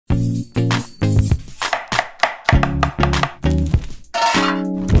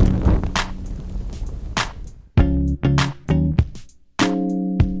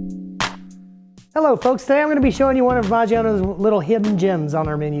Hello folks, today I'm going to be showing you one of Maggiano's little hidden gems on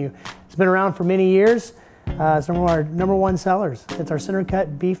our menu. It's been around for many years. It's one of our #1 sellers. It's our center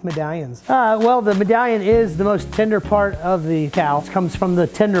cut beef medallions. Well, the medallion is the most tender part of the cow. It comes from the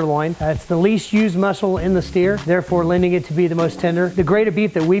tenderloin. It's the least used muscle in the steer, therefore lending it to be the most tender. The grade of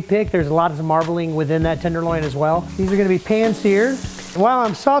beef that we pick, there's a lot of marbling within that tenderloin as well. These are going to be pan-seared. While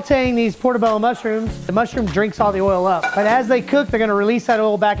I'm sauteing these portobello mushrooms, the mushroom drinks all the oil up. But as they cook, they're going to release that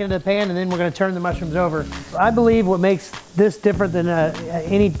oil back into the pan, and then we're going to turn the mushrooms over. I believe what makes this different than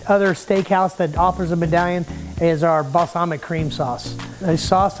any other steakhouse that offers a medallion is our balsamic cream sauce. A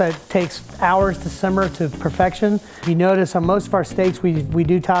sauce that takes hours to simmer to perfection. If you notice on most of our steaks, we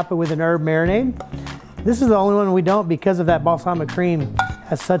do top it with an herb marinade. This is the only one we don't because of that balsamic cream. It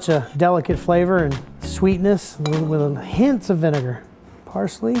has such a delicate flavor and sweetness with hints of vinegar.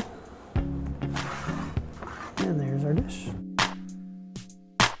 Parsley, and there's our dish.